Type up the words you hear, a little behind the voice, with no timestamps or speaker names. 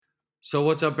So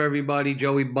what's up, everybody?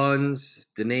 Joey Buns.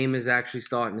 The name is actually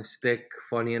starting to stick.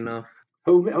 Funny enough.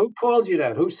 Who called you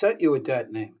that? Who set you with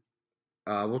that name?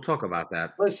 We'll talk about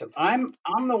that. Listen, I'm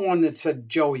the one that said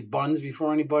Joey Buns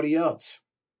before anybody else.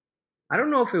 I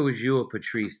don't know if it was you or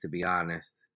Patrice, to be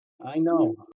honest. I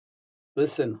know.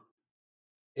 Listen,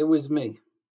 it was me.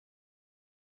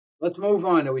 Let's move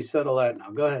on till we settle that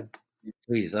now. Go ahead.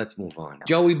 Please, let's move on.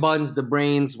 Joey Buns, the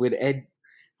brains with Ed,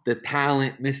 the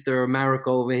talent, Mr. America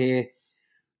over here.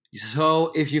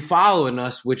 So if you're following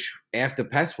us, which after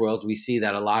Pest World, we see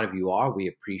that a lot of you are, we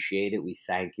appreciate it. We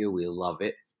thank you. We love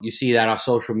it. You see that our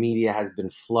social media has been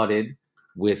flooded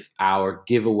with our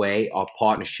giveaway, our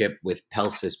partnership with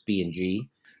Pelsis B&G,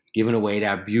 giving away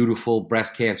that beautiful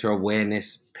breast cancer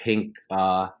awareness pink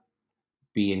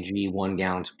B&G 1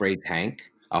 gallon spray tank.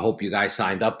 I hope you guys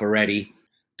signed up already.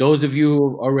 Those of you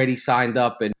who already signed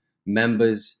up and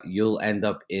members, you'll end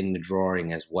up in the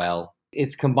drawing as well.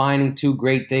 It's combining two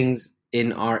great things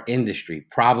in our industry.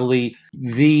 Probably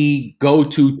the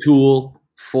go-to tool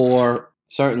for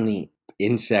certainly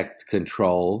insect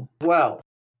control. Well,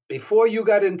 before you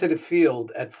got into the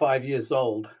field at 5 years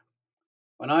old,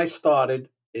 when I started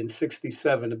in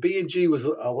 '67, the B&G was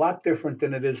a lot different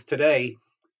than it is today.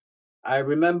 I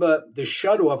remember the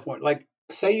shut-off one, like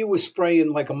say you were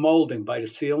spraying like a molding by the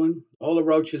ceiling, all the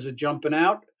roaches are jumping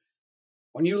out.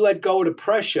 When you let go of the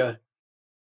pressure,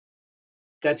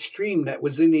 that stream that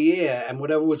was in the air and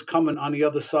whatever was coming on the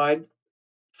other side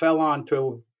fell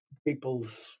onto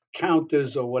people's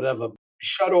counters or whatever.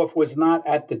 Shut off was not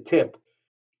at the tip.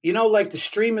 Like the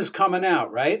stream is coming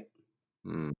out, right?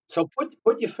 Mm. So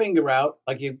put your finger out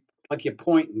like you're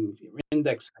pointing your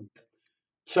index finger.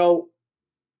 So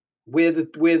where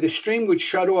the stream would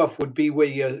shut off would be where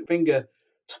your finger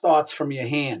starts from your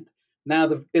hand. Now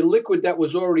the liquid that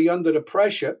was already under the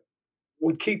pressure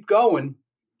would keep going,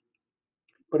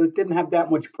 but it didn't have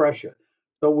that much pressure.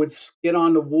 So it would get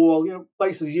on the wall,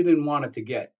 places you didn't want it to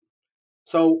get.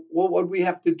 So what would we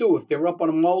have to do? If they're up on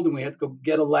a mold and we had to go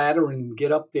get a ladder and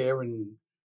get up there and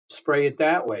spray it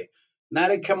that way. Now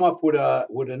they come up with a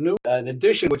new an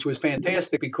addition, which was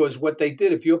fantastic because what they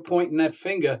did, if you're pointing that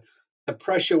finger, the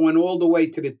pressure went all the way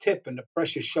to the tip and the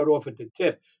pressure shut off at the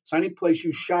tip. So any place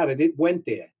you shot it, it went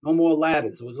there. No more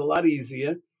ladders. It was a lot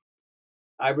easier.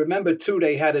 I remember too,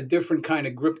 they had a different kind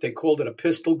of grip. They called it a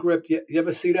pistol grip. You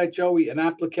ever see that, Joey? An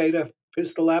applicator,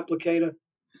 pistol applicator?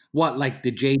 What, like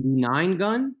the JD9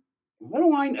 gun? What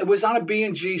do I? It was on a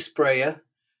B&G sprayer,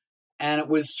 and it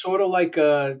was sort of like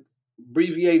a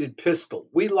abbreviated pistol.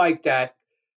 We liked that,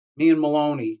 me and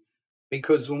Maloney,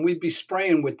 because when we'd be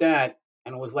spraying with that,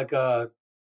 and it was like a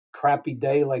crappy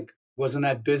day, like wasn't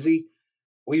that busy,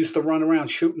 we used to run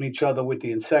around shooting each other with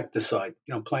the insecticide.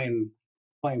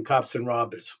 Playing cops and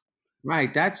robbers.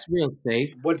 Right, that's real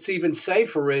safe. What's even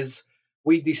safer is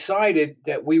we decided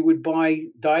that we would buy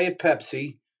Diet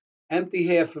Pepsi, empty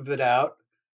half of it out,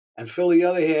 and fill the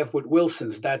other half with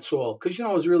Wilson's. That's all, because it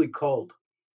was really cold.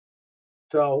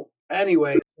 So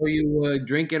anyway, So you were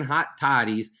drinking hot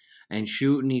toddies and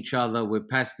shooting each other with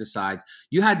pesticides.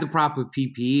 You had the proper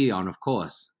PPE on, of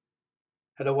course.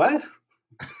 the what?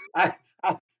 I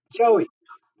Joey,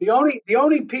 the only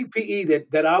PPE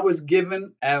that I was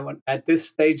given at this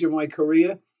stage of my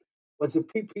career was a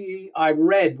PPE I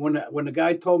read when the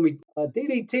guy told me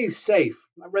DDT is safe.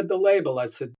 I read the label. I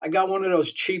said I got one of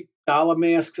those cheap dollar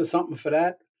masks or something for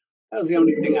that. That was the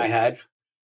only thing I had.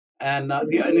 And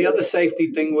the other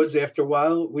safety thing was after a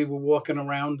while we were walking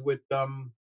around with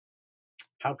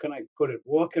how can I put it?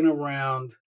 Walking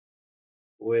around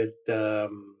with a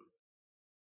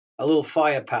little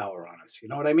firepower on us. You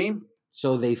know what I mean?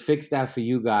 So they fixed that for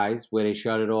you guys where they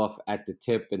shut it off at the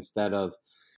tip instead of.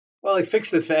 Well, they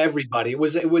fixed it for everybody. It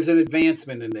was an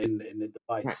advancement in the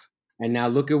device. And now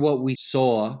look at what we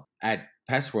saw at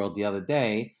Pest World the other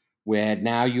day, where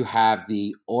now you have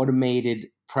the automated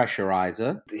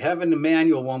pressurizer. Having the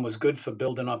manual one was good for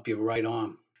building up your right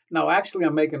arm. No, actually,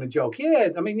 I'm making a joke. Yeah,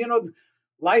 I mean,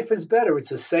 life is better.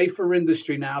 It's a safer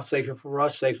industry now, safer for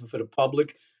us, safer for the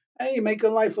public. Hey,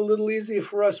 making life a little easier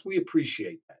for us. We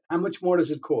appreciate that. How much more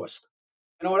does it cost?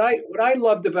 What I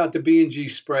loved about the B&G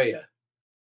sprayer,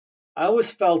 I always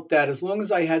felt that as long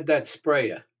as I had that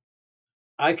sprayer,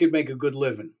 I could make a good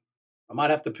living. I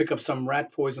might have to pick up some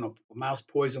rat poison or mouse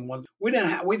poison. We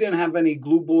didn't have any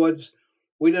glue boards.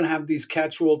 We didn't have these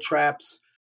catch-all traps.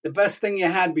 The best thing you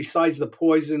had besides the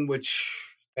poison, which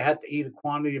you had to eat a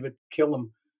quantity of it to kill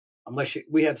them,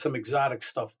 we had some exotic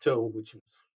stuff too, which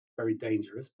was very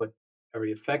dangerous but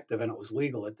very effective, and it was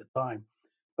legal at the time.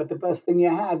 But the best thing you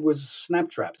had was snap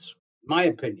traps, in my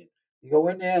opinion. You go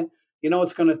in there,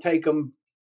 it's going to take them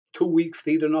 2 weeks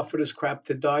to eat enough of this crap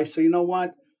to die. So you know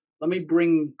what? Let me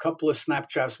bring a couple of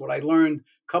Snapchats. What I learned,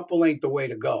 couple ain't the way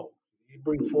to go. You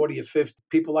bring 40 or 50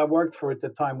 people I worked for at the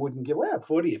time wouldn't give, well,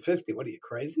 40 or 50. What are you,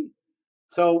 crazy?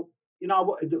 So,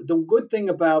 the good thing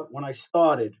about when I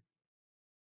started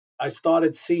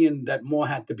seeing that more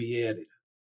had to be added.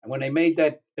 And when they made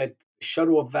that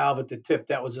shut-off valve at the tip,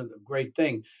 that was a great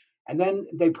thing. And then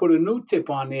they put a new tip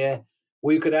on there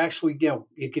where you could actually,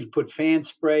 you could put fan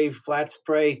spray, flat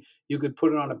spray. You could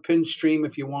put it on a pin stream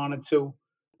if you wanted to.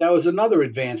 That was another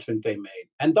advancement they made.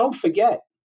 And don't forget,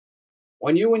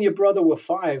 when you and your brother were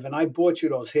 5, and I bought you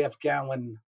those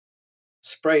half-gallon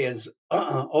sprayers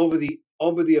over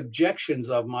the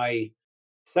objections of my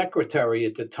secretary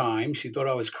at the time. She thought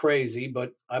I was crazy,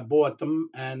 but I bought them,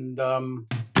 and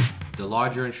The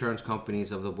larger insurance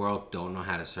companies of the world don't know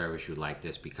how to service you like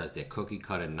this because they're cookie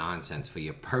cutter nonsense for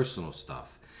your personal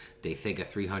stuff. They think a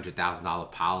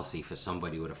 $300,000 policy for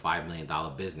somebody with a $5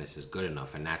 million business is good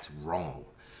enough, and that's wrong.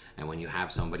 And when you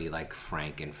have somebody like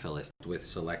Frank and Phyllis with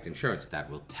Select Insurance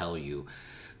that will tell you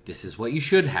this is what you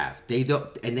should have. They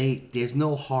don't, and there's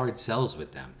no hard sells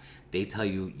with them. They tell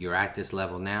you you're at this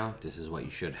level now, this is what you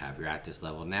should have. You're at this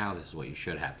level now, this is what you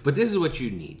should have. But this is what you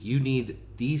need. You need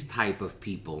these type of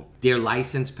people. They're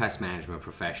licensed pest management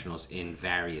professionals in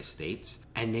various states,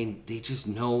 and they just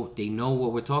know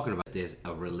what we're talking about. There's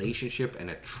a relationship and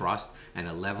a trust and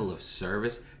a level of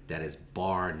service that is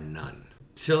bar none.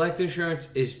 Select Insurance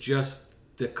is just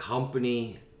the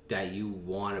company that you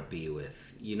want to be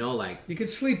with. Like You could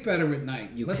sleep better at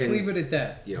night. Let's leave it at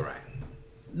that. You're right.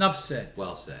 Enough said.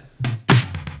 Well said.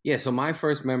 Yeah, so my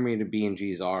first memory of the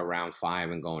B&Gs are around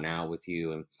 5 and going out with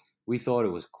you, and we thought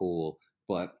it was cool.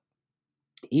 But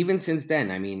even since then,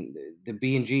 I mean, the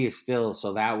B&G is still,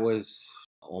 so that was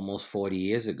almost 40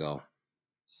 years ago.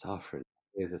 Suffered.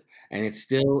 And it's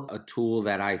still a tool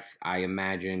that I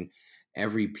imagine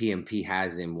every PMP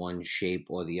has in one shape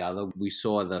or the other. We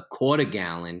saw the quarter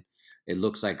gallon. It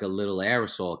looks like a little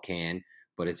aerosol can,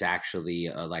 but it's actually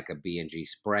like a B&G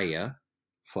sprayer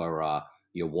for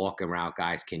your walking around.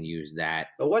 Guys can use that.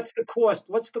 but what's the cost?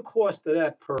 What's the cost of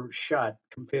that per shot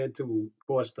compared to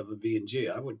cost of a B&G?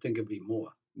 I would think it'd be more.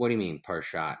 What do you mean per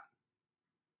shot?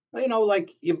 Like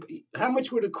how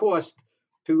much would it cost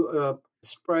to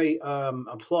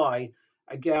apply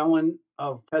a gallon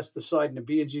of pesticide in a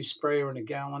B&G sprayer and a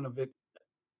gallon of it?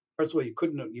 First of all, you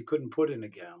couldn't put in a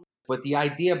gallon. But the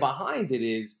idea behind it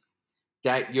is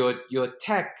that your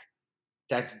tech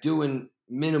that's doing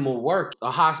minimal work, a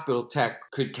hospital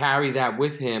tech could carry that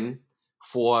with him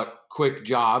for quick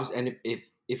jobs, and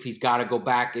if he's got to go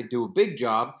back and do a big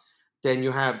job, then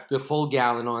you have the full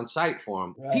gallon on site for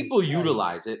him. Right, People right.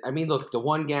 utilize it. I mean, look, the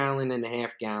 1 gallon and a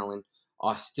half gallon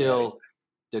are still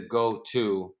the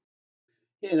go-to.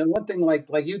 Yeah, and one thing like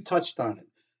you touched on it.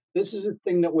 This is a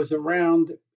thing that was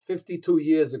around 52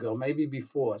 years ago, maybe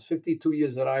before. It's 52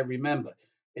 years that I remember.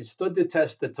 It stood the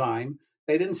test of time.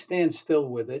 They didn't stand still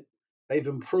with it. They've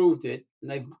improved it,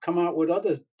 and they've come out with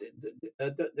others.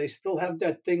 They still have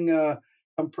that thing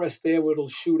compressed air where it'll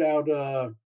shoot out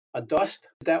a dust.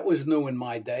 That was new in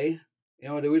my day. We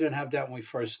didn't have that when we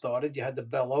first started. You had the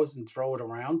bellows and throw it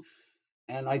around.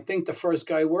 And I think the first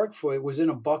guy I worked for, it was in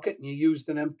a bucket, and you used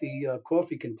an empty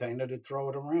coffee container to throw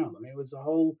it around. I mean, it was a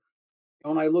whole.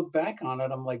 When I look back on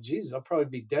it, I'm like, geez, I'll probably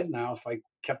be dead now if I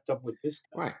kept up with this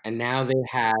guy. Right. And now they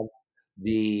have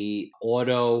the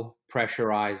auto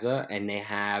pressurizer, and they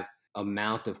have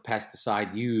amount of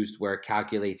pesticide used where it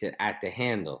calculates it at the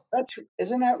handle.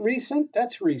 Isn't that recent?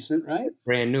 That's recent, right?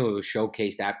 Brand new. It was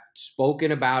showcased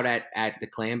spoken about at the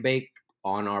Clam Bake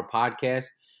on our podcast,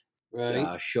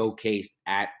 Right. showcased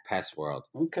at Pest World.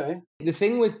 Okay. The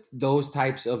thing with those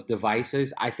types of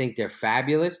devices, I think they're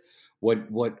fabulous.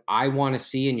 What I want to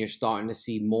see, and you're starting to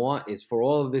see more, is for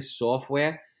all of this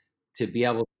software to be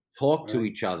able to talk to Right.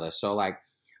 each other. So like,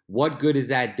 what good is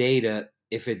that data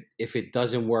if it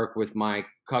doesn't work with my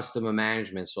customer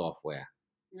management software?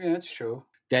 Yeah, that's true.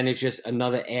 Then it's just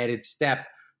another added step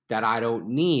that I don't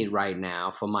need right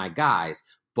now for my guys.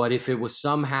 But if it was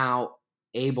somehow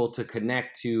able to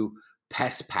connect to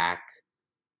PestPack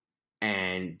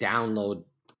and download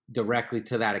directly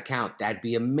to that account, that'd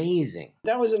be amazing.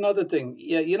 That was another thing.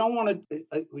 Yeah, you don't want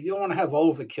to have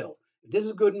overkill. If this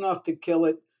is good enough to kill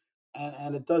it,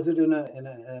 and it does it in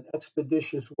an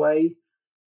expeditious way,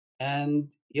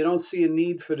 and you don't see a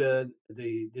need for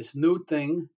this new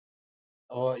thing,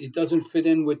 or it doesn't fit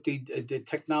in with the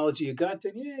technology you got,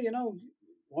 then yeah,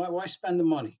 why spend the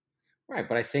money? Right,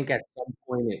 but I think at some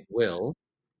point it will.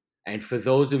 And for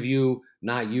those of you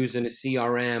not using a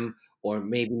CRM or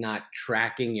maybe not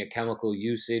tracking your chemical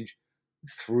usage,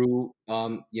 through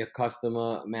your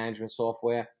customer management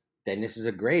software, then this is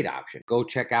a great option. Go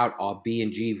check out our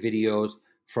B&G videos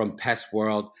from Pest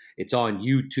World. It's on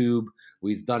YouTube.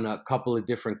 We've done a couple of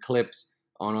different clips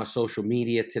on our social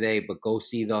media today, but go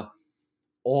see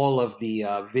all of the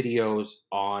videos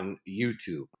on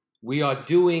YouTube. We are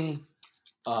doing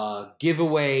a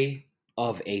giveaway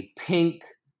of a pink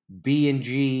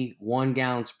B&G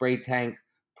 1-gallon spray tank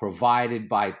provided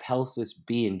by Pelsis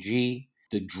B&G.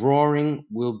 The drawing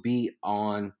will be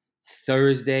on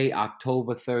Thursday,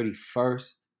 October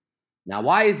 31st. Now,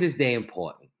 why is this day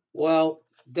important? Well,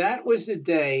 that was the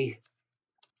day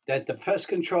that the pest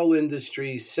control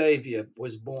industry's savior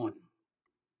was born.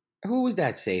 Who was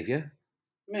that savior?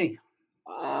 Me.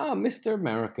 Mr.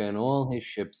 America and all his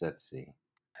ships at sea.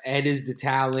 Ed is the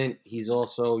talent. He's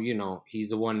also, he's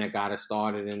the one that got us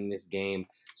started in this game.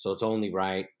 So it's only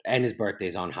right. And his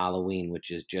birthday's on Halloween,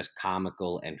 which is just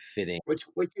comical and fitting. Which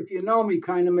if you know me,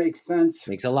 kind of makes sense.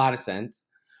 Makes a lot of sense.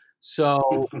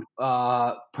 So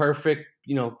perfect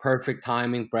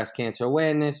timing. Breast cancer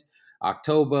awareness.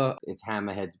 October, it's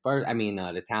Hammerhead's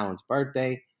the talent's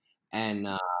birthday. And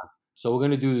so we're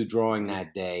going to do the drawing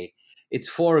that day. It's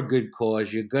for a good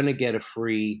cause. You're going to get a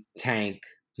free tank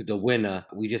to the winner.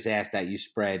 We just ask that you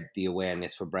spread the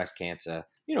awareness for breast cancer.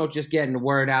 Just getting the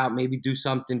word out, maybe do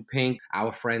something pink.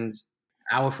 Our friends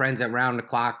at Round the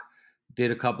Clock did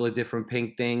a couple of different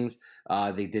pink things.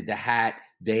 They did the hat.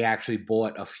 They actually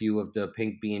bought a few of the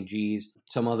pink B&Gs.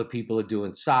 Some other people are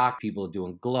doing socks. People are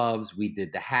doing gloves. We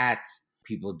did the hats.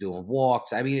 People doing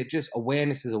walks.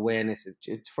 Awareness is awareness.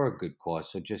 It's for a good cause.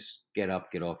 So just get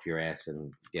up, get off your ass,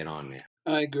 and get on there.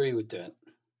 I agree with that.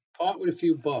 Part with a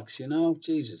few bucks,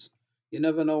 Jesus. You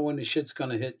never know when the shit's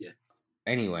going to hit you.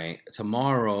 Anyway,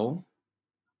 tomorrow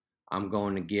I'm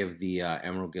going to give the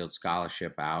Emerald Guild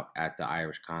Scholarship out at the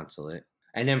Irish Consulate.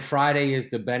 And then Friday is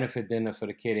the benefit dinner for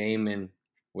the kid Eamon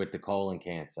with the colon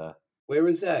cancer. Where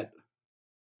is that?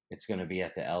 It's going to be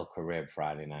at the El Carib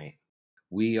Friday night.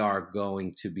 We are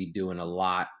going to be doing a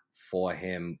lot for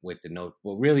him with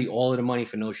really all of the money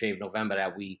for No Shave November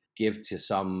that we give to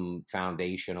some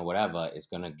foundation or whatever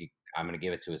I'm going to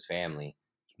give it to his family.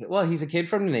 Well, he's a kid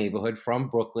from the neighborhood, from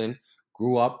Brooklyn,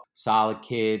 grew up, solid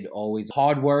kid, always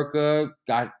hard worker,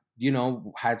 got,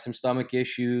 had some stomach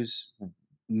issues,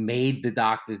 made the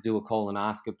doctors do a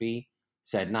colonoscopy,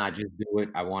 said, nah, just do it.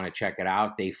 I want to check it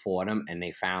out. They fought him and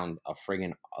they found a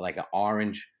friggin' like an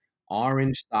orange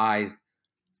sized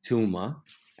tumor,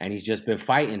 and he's just been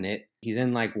fighting it. He's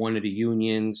in like one of the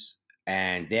unions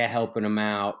and they're helping him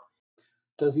out.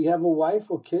 Does he have a wife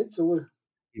or kids or what?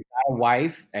 He's got a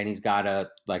wife and he's got a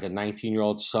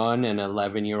 19-year-old son and an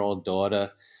 11-year-old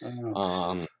daughter.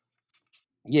 Oh.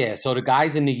 Yeah, so the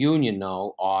guys in the union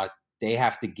they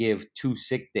have to give 2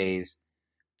 sick days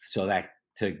so that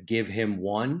to give him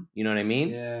one, you know what I mean?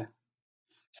 Yeah.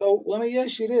 So let me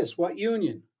ask you this, what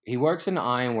union? He works in the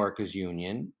Iron Workers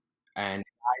Union, and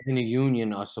guys in the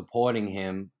union are supporting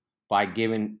him by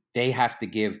they have to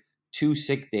give 2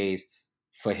 sick days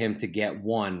for him to get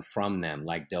one from them,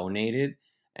 like donated.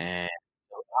 And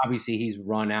obviously he's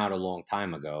run out a long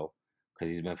time ago because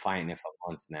he's been fighting it for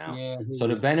months now. Yeah, so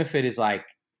the benefit is like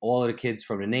all of the kids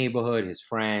from the neighborhood, his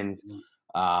friends.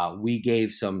 We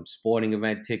gave some sporting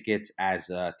event tickets as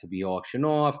to be auctioned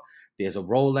off. There's a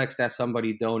Rolex that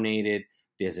somebody donated.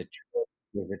 There's a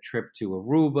trip to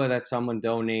Aruba that someone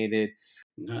donated.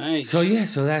 Nice. So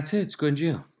that's it. It's good,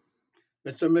 Jill.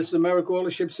 Mr. and Mrs. America, all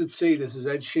the ships at sea. This is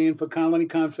Ed Sheehan for Colony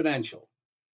Confidential.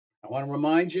 I want to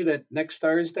remind you that next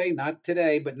Thursday, not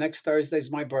today, but next Thursday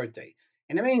is my birthday.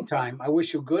 In the meantime, I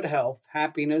wish you good health,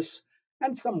 happiness,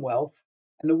 and some wealth,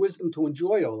 and the wisdom to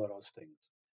enjoy all of those things.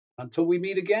 Until we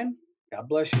meet again, God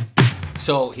bless you.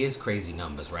 So here's crazy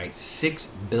numbers, right?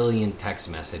 6 billion text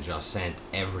messages are sent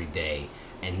every day,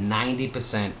 and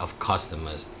 90% of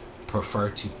customers prefer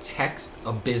to text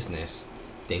a business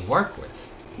they work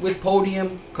with. With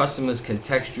Podium, customers can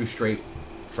text you straight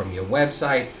from your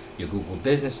website, your Google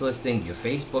business listing, your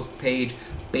Facebook page,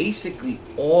 basically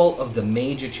all of the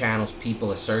major channels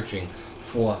people are searching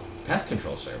for pest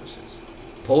control services.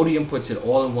 Podium puts it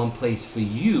all in one place for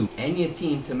you and your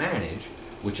team to manage,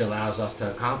 which allows us to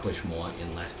accomplish more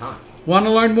in less time. Want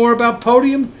to learn more about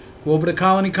Podium? Go over to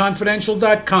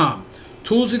colonyconfidential.com.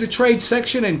 Tools of the trade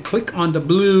section and click on the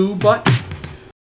blue button.